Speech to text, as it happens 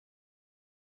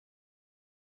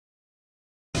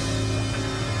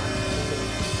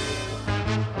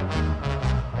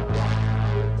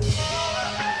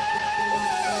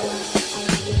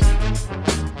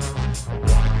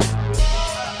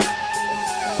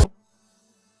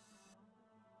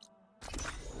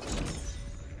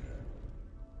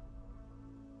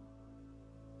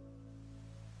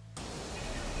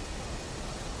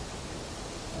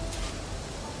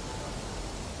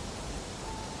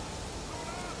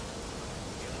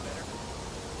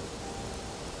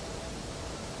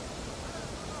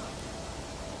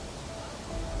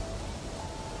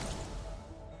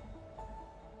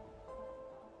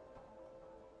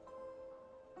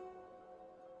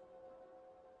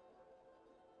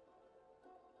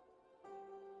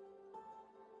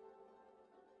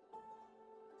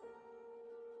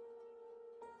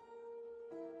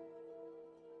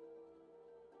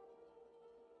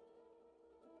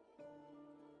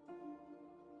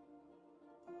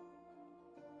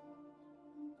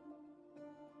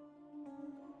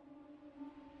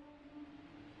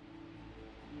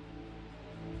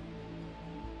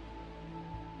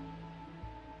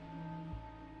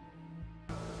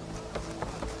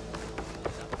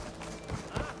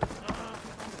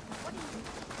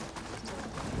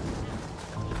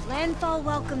Landfall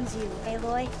welcomes you,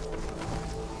 Aloy.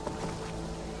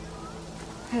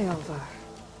 Hey, Alva.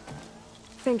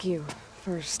 Thank you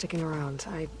for sticking around.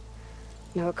 I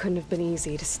know it couldn't have been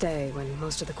easy to stay when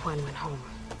most of the Quen went home.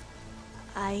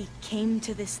 I came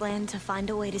to this land to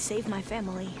find a way to save my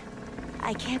family.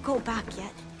 I can't go back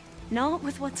yet. Not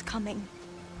with what's coming.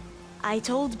 I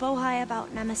told Bohai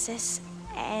about Nemesis,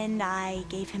 and I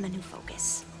gave him a new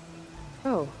focus.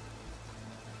 Oh.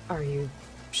 Are you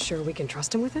sure we can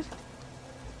trust him with it?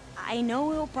 I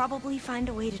know he'll probably find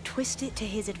a way to twist it to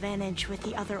his advantage with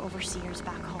the other overseers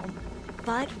back home.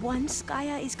 But once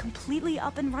Gaia is completely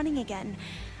up and running again,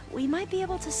 we might be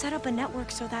able to set up a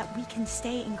network so that we can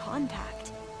stay in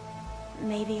contact.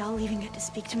 Maybe I'll even get to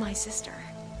speak to my sister.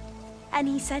 And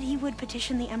he said he would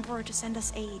petition the Emperor to send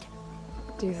us aid.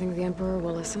 Do you think the Emperor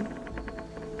will listen?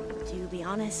 To be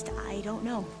honest, I don't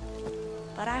know.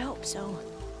 But I hope so.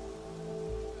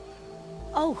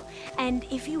 Oh, and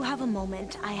if you have a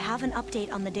moment, I have an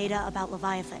update on the data about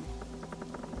Leviathan.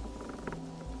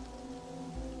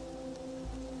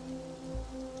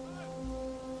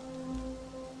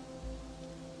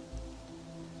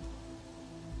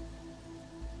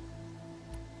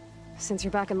 Since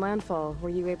you're back in Landfall, were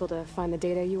you able to find the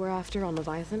data you were after on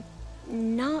Leviathan?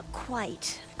 Not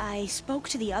quite. I spoke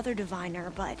to the other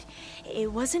diviner, but it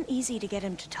wasn't easy to get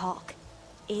him to talk.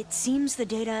 It seems the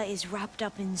data is wrapped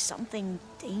up in something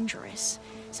dangerous.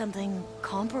 Something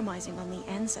compromising on the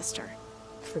Ancestor.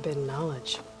 Forbidden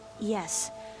knowledge.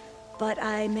 Yes, but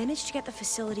I managed to get the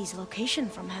facility's location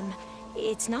from him.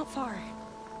 It's not far.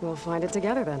 We'll find it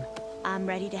together then. I'm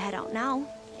ready to head out now,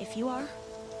 if you are.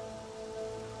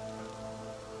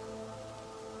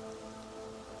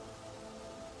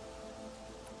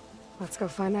 Let's go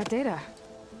find that data.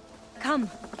 Come,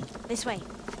 this way.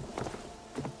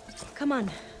 Come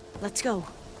on, let's go.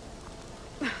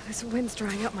 This wind's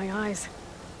drying up my eyes.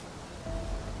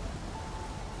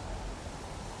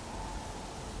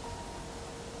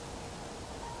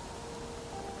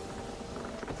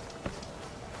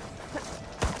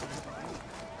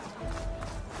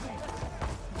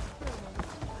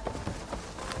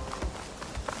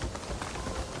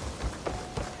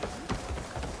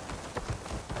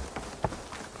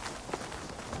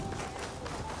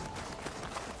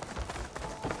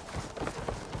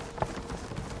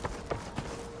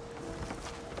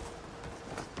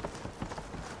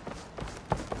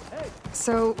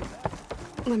 So,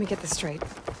 let me get this straight.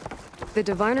 The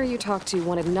diviner you talked to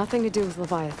wanted nothing to do with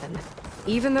Leviathan,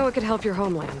 even though it could help your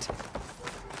homeland.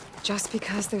 Just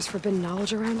because there's forbidden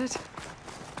knowledge around it?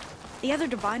 The other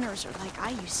diviners are like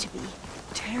I used to be,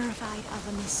 terrified of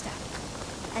a misstep.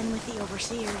 And with the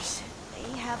overseers,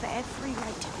 they have every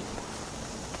right to be.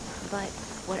 But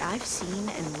what I've seen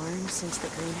and learned since the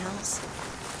greenhouse,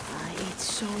 it's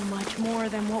so much more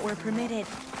than what we're permitted.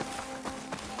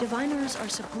 Diviners are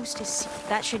supposed to see.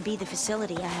 That should be the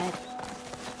facility ahead.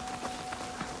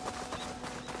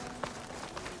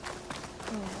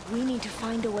 Oh, we need to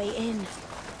find a way in.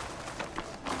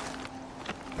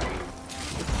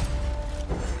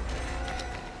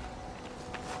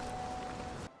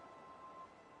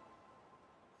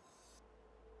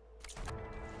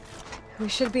 We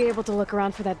should be able to look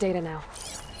around for that data now.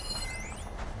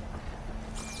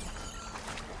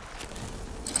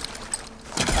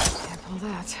 Can't pull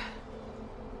that.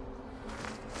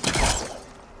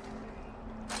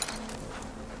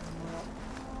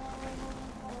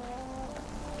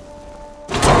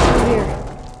 Here.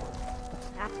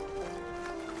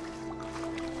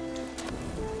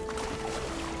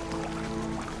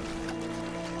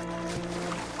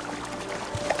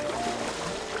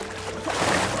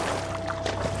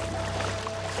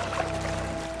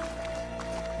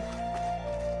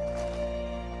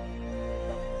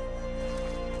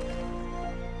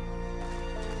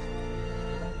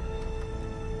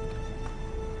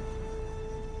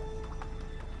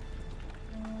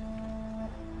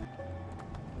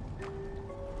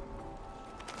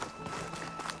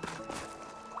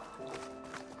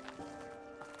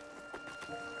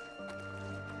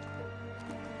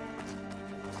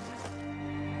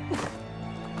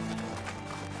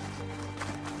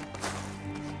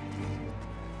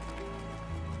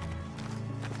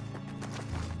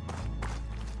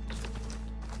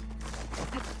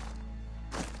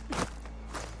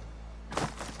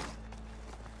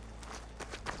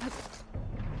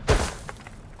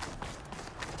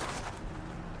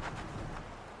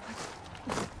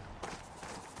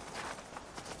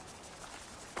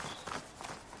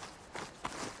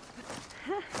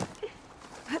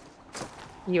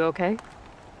 You okay?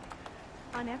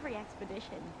 On every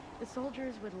expedition, the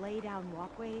soldiers would lay down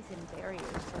walkways and barriers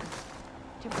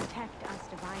to protect us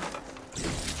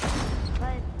diviners.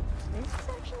 but this is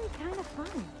actually kind of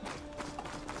fun.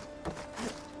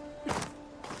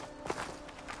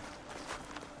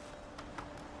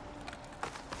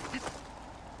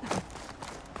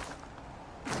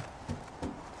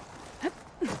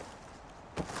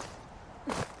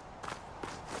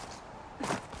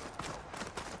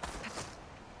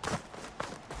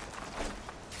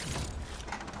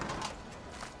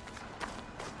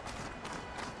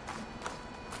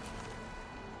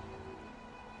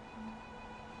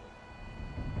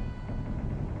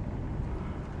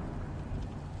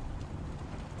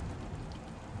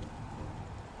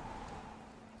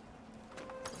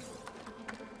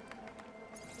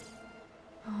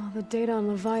 The data on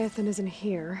Leviathan isn't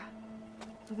here.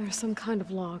 There's some kind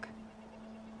of log.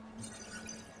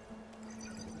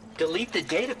 Delete the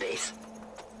database?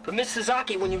 But Miss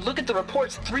Sasaki, when you look at the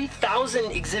reports,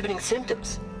 3,000 exhibiting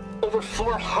symptoms. Over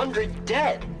 400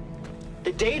 dead.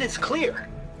 The data's clear.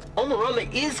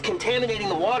 Omarama is contaminating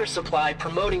the water supply,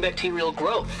 promoting bacterial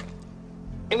growth.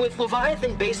 And with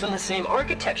Leviathan based on the same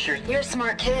architecture... You're a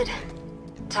smart kid.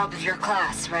 Top of your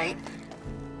class, right?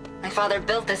 My father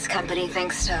built this company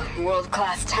thanks to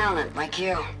world-class talent like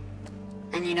you.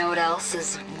 And you know what else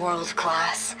is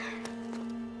world-class?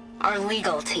 Our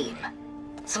legal team.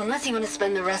 So unless you want to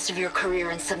spend the rest of your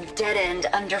career in some dead-end,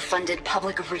 underfunded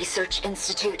public research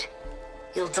institute,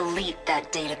 you'll delete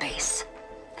that database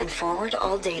and forward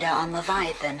all data on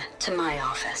Leviathan to my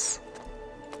office.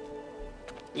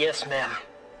 Yes, ma'am.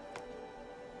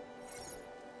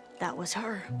 That was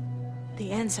her.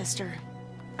 The ancestor.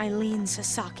 Eileen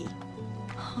Sasaki.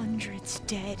 Hundreds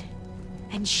dead.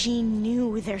 And she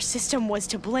knew their system was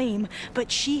to blame,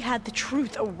 but she had the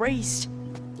truth erased.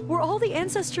 Were all the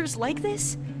ancestors like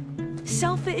this?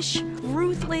 Selfish,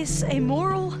 ruthless,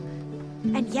 immoral?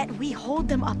 And yet we hold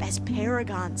them up as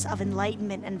paragons of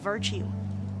enlightenment and virtue.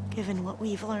 Given what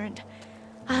we've learned,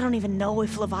 I don't even know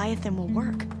if Leviathan will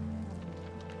work.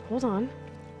 Hold on.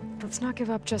 Let's not give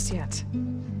up just yet.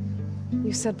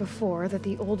 You said before that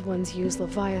the old ones use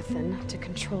Leviathan to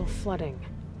control flooding.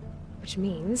 Which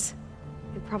means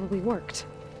it probably worked.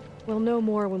 We'll know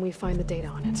more when we find the data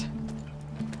on it.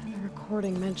 The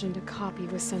recording mentioned a copy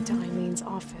was sent to Eileen's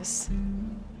office.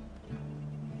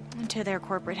 To their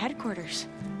corporate headquarters.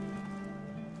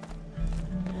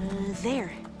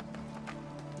 There.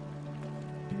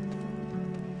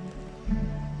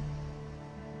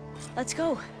 Let's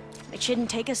go. It shouldn't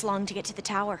take us long to get to the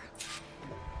tower.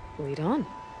 Lead on.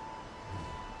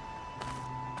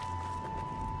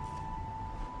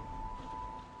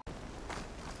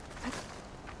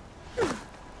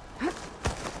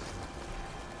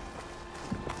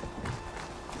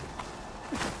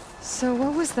 So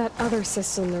what was that other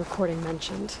system the recording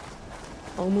mentioned?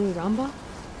 Omu Ramba?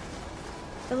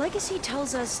 The legacy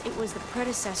tells us it was the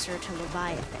predecessor to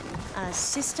Leviathan, a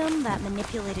system that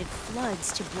manipulated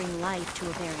floods to bring life to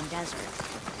a barren desert.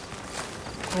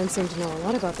 I seem to know a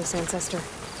lot about this ancestor.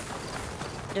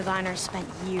 The diviners spent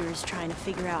years trying to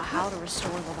figure out how to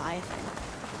restore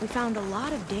Leviathan. We found a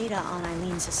lot of data on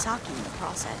Eileen Sasaki in the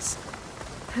process.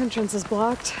 Entrance is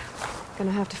blocked.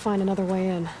 Gonna have to find another way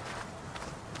in.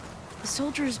 The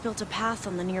soldiers built a path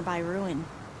on the nearby ruin.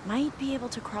 Might be able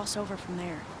to cross over from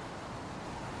there.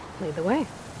 Lead the way.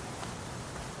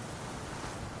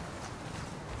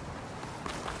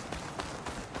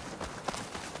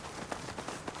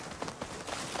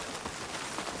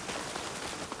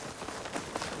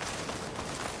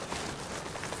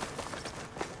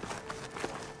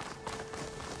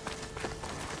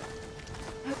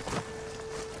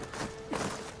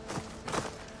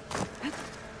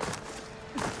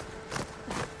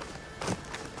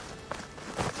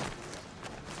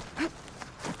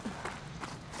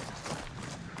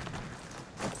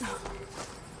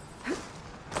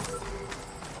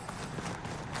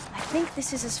 I think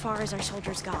this is as far as our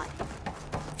soldiers got.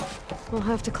 We'll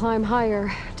have to climb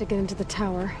higher to get into the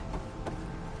tower.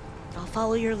 I'll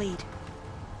follow your lead.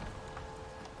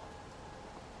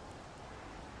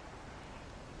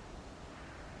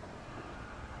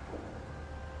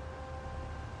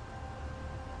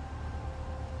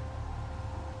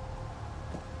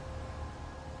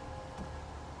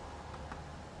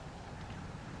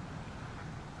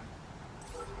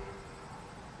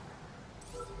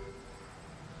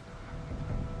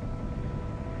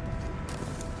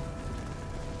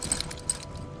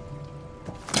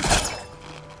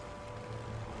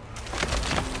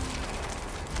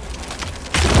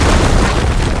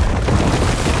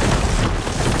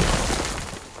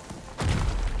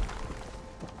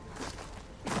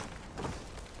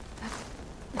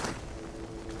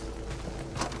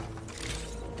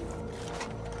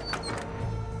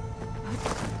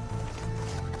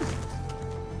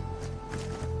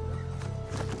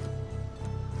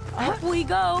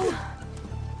 go.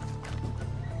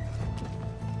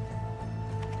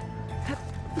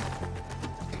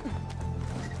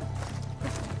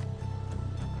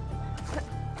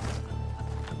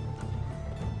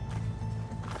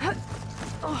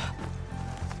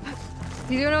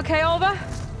 You doing okay, Olva?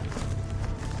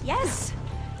 Yes.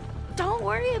 Don't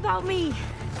worry about me.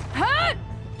 Huh?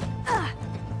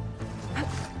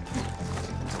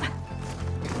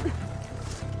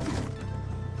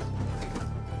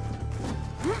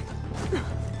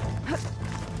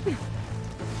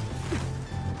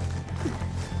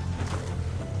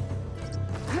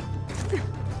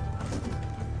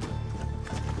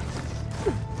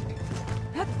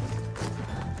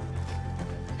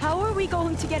 How are we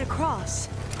going to get across?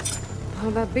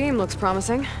 Oh, that beam looks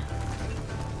promising.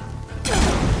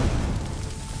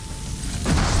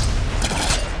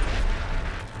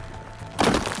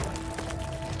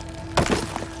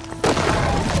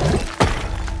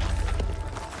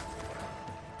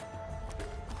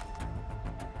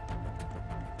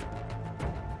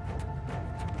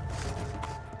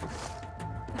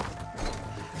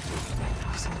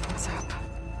 Something's up.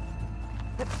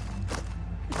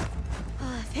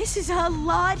 This is a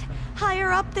lot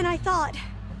higher up than I thought.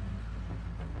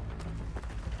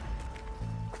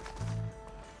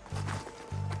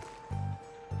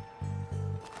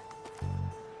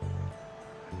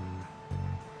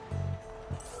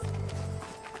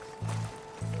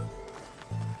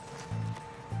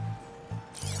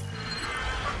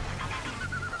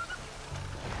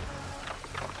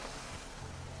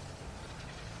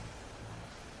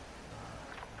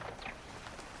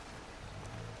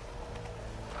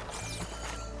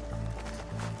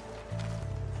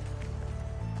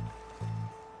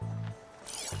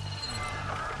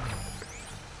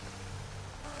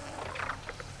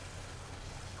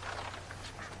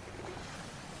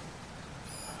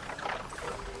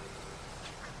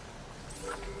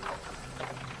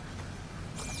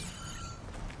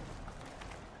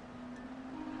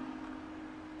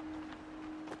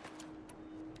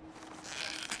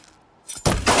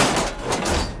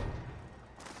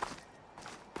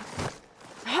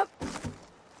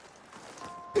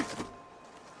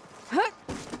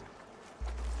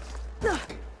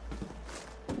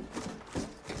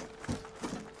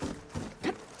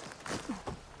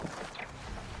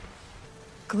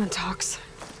 Glintox.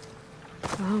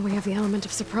 Well, we have the element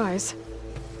of surprise.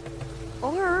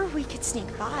 Or we could sneak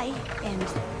by and,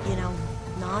 you know,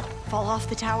 not fall off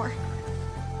the tower.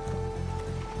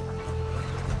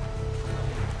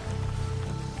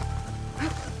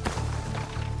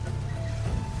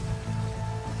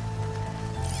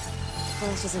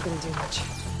 Well, this isn't gonna do much.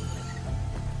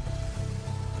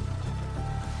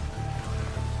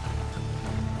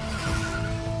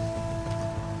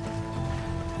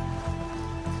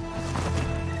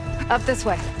 Up this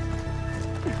way.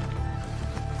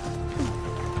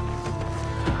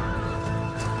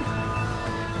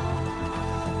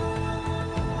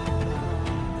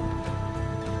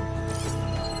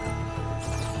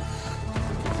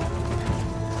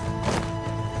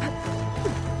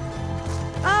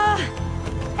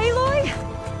 Aloy?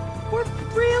 We're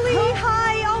really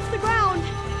high off the ground.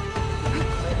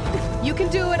 You can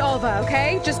do it, Olva,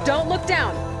 okay? Just don't look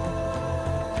down.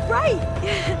 Right.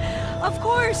 Of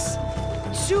course.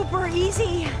 Super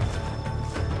easy.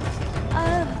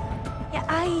 Yeah,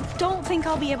 I don't think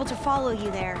I'll be able to follow you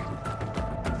there.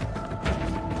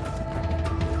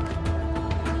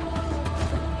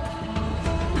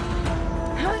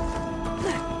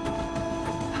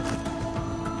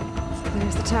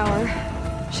 There's the tower.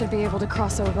 Should be able to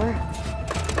cross over.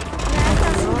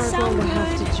 That We doesn't are sound going to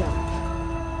have good. to jump.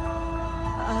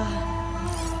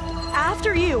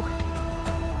 After you.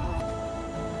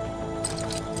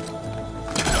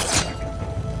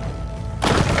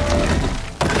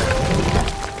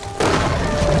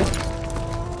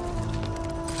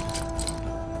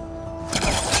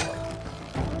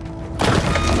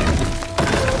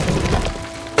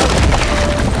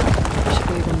 Should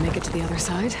be able to make it to the other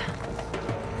side.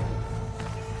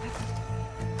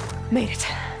 Made it.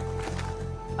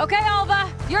 Okay,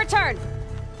 Alva, your turn.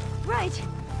 Right.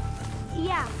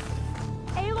 Yeah.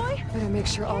 Aloy? Better make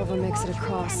sure Alva you makes it watch me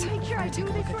across and make sure before I I take a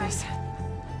do look this at this.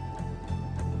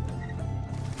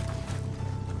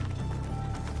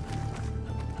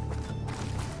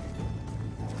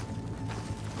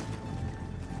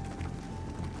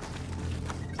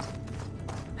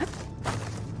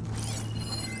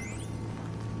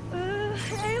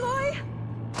 Aloy?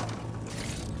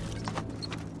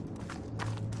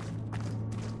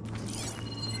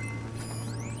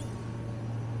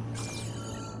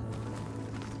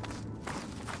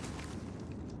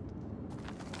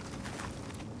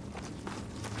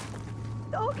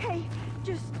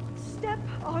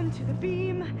 step onto the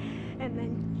beam, and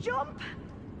then jump.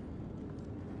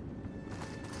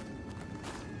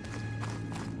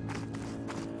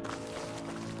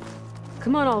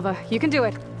 Come on, Alva. You can do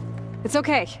it. It's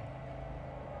okay.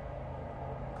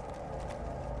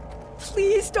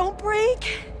 Please don't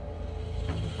break.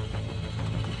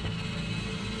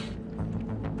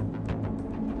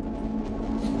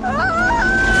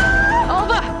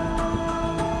 Alva!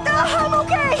 I'm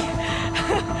okay!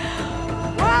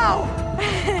 Wow!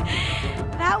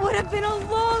 That would have been a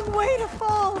long way to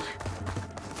fall.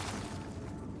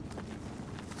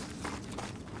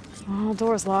 All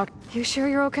doors locked. You sure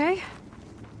you're okay?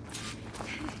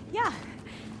 Yeah.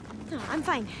 No, I'm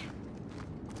fine.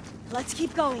 Let's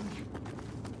keep going.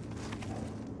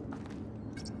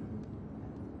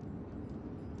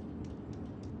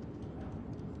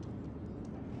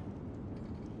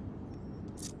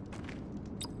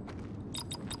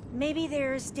 Maybe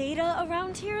there's data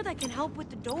around here that can help with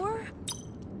the door?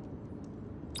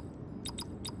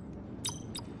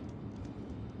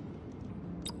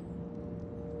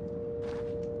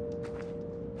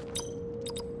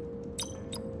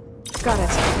 Got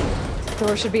it.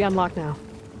 Door should be unlocked now.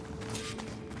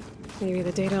 Maybe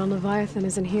the data on Leviathan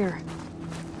is in here.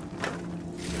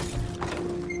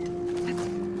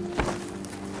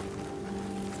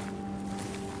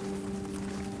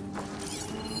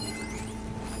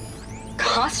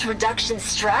 Cost reduction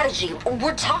strategy?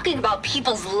 We're talking about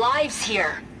people's lives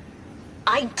here.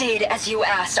 I did as you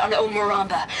asked on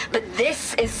Omuramba, but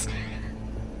this is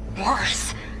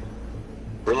worse.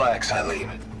 Relax,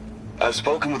 Eileen. I've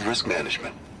spoken with risk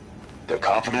management. They're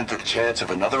confident that the chance of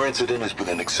another incident is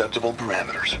within acceptable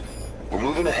parameters. We're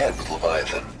moving ahead with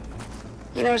Leviathan.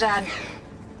 You know, Dad,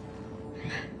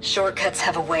 shortcuts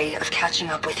have a way of catching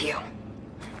up with you.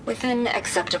 Within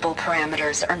acceptable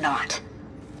parameters or not.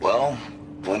 Well,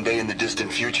 one day in the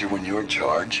distant future when you're in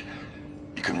charge,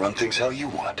 you can run things how you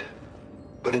want.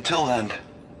 But until then,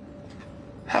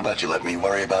 how about you let me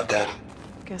worry about that?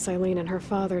 Guess Eileen and her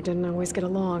father didn't always get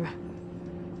along.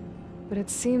 But it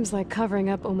seems like covering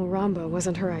up Omuramba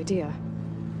wasn't her idea.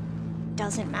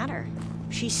 Doesn't matter.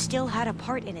 She still had a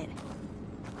part in it.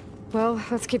 Well,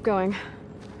 let's keep going.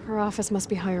 Her office must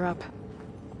be higher up.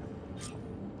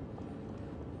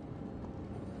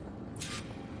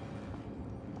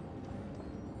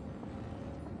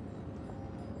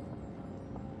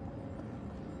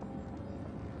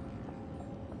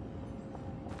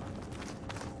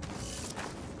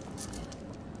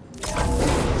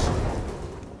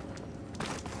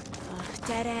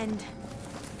 Dead end.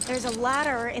 There's a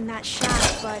ladder in that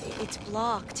shaft, but it's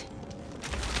blocked.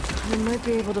 We might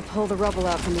be able to pull the rubble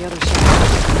out from the other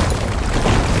shaft.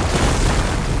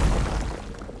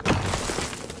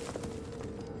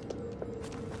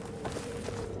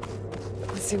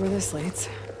 Let's see where this leads.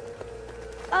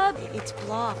 It's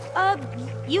blocked.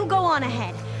 You go on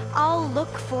ahead. I'll look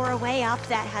for a way up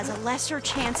that has a lesser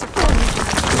chance of collision.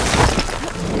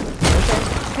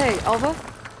 Okay. Hey, Alva?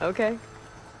 Okay.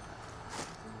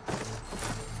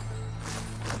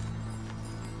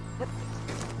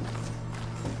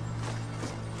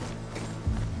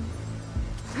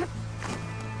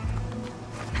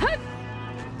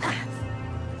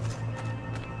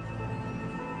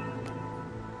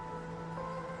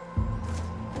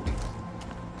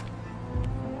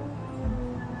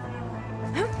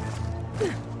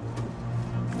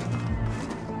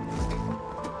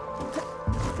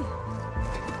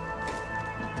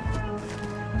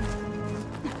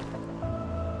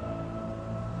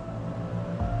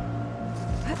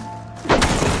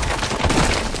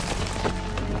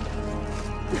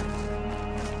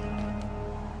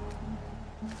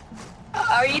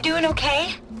 Are you doing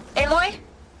okay, Aloy?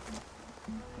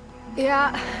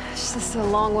 Yeah, it's just a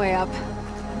long way up.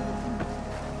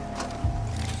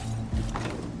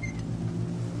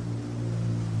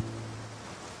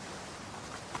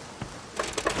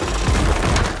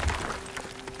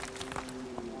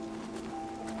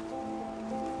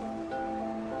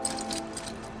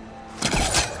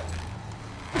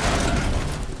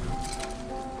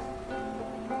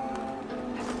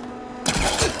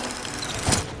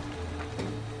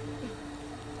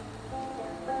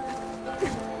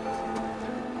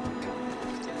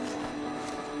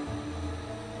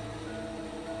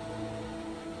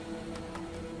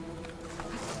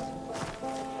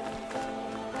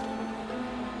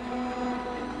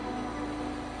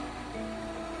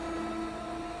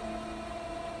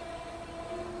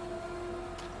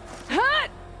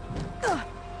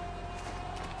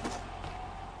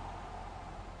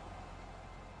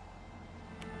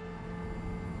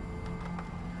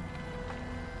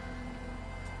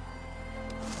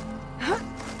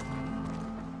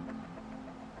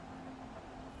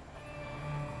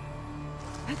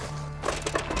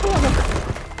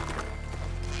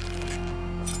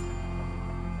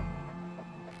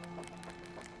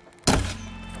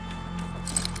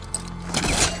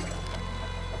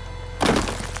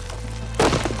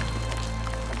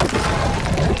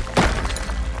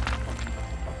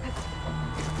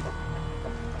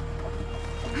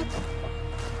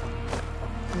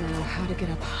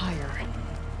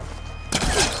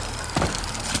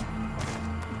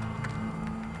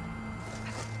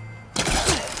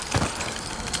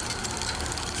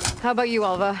 How about you,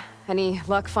 Alva? Any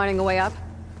luck finding a way up?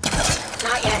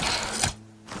 Not yet.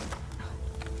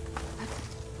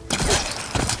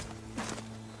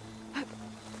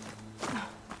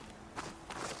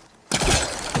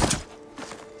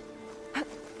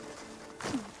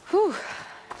 Whew.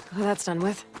 Well, that's done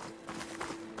with.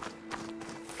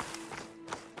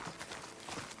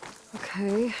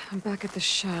 Okay, I'm back at the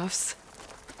shafts.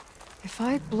 If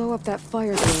I blow up that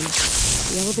fire room,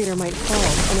 the elevator might fall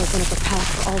and open up a path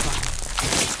for Alva.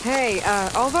 Hey,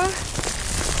 Alva?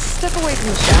 Step away from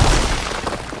the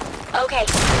shaft. Okay,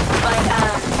 but,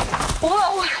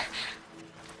 whoa!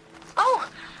 Oh,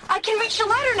 I can reach the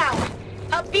ladder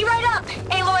now! Be right up,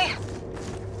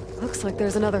 Aloy! Looks like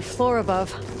there's another floor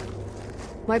above.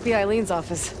 Might be Eileen's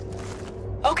office.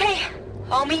 Okay,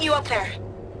 I'll meet you up there.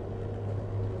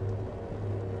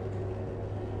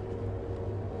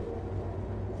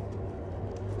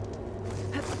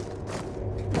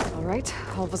 All right,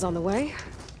 Alva's on the way.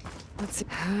 Let's see.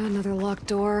 Another locked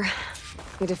door.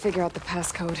 Need to figure out the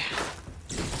passcode.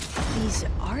 These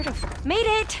artifacts... Made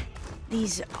it!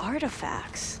 These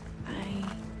artifacts...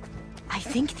 I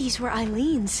think these were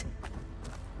Eileen's.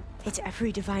 It's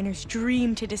every diviner's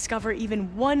dream to discover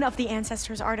even one of the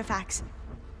Ancestors' artifacts.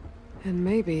 And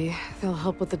maybe they'll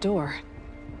help with the door.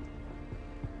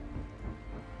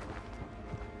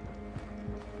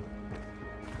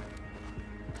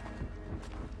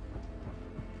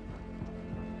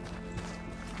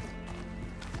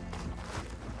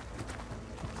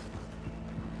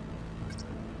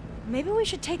 Maybe we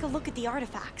should take a look at the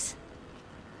artifacts.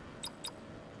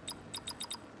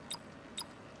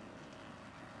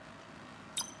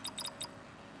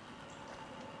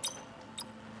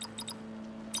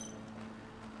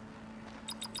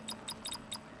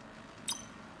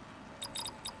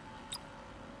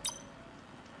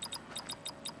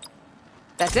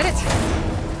 That did it!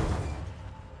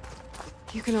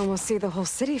 You can almost see the whole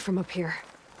city from up here.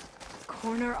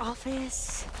 Corner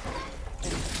office.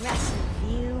 Impressive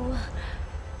view.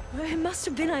 It must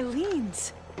have been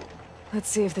Eileen's. Let's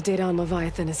see if the data on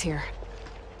Leviathan is here.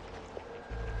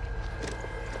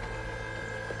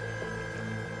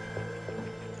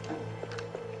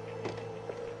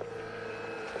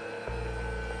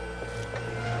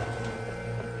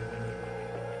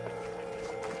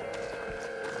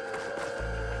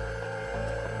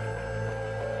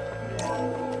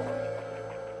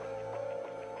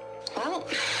 Well,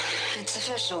 it's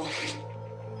official.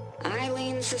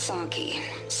 Eileen Sasaki,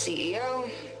 CEO,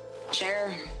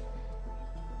 chair,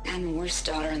 and worst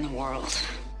daughter in the world.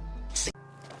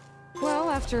 Well,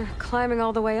 after climbing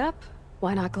all the way up,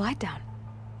 why not glide down?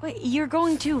 Wait, you're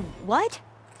going to what?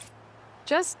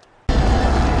 Just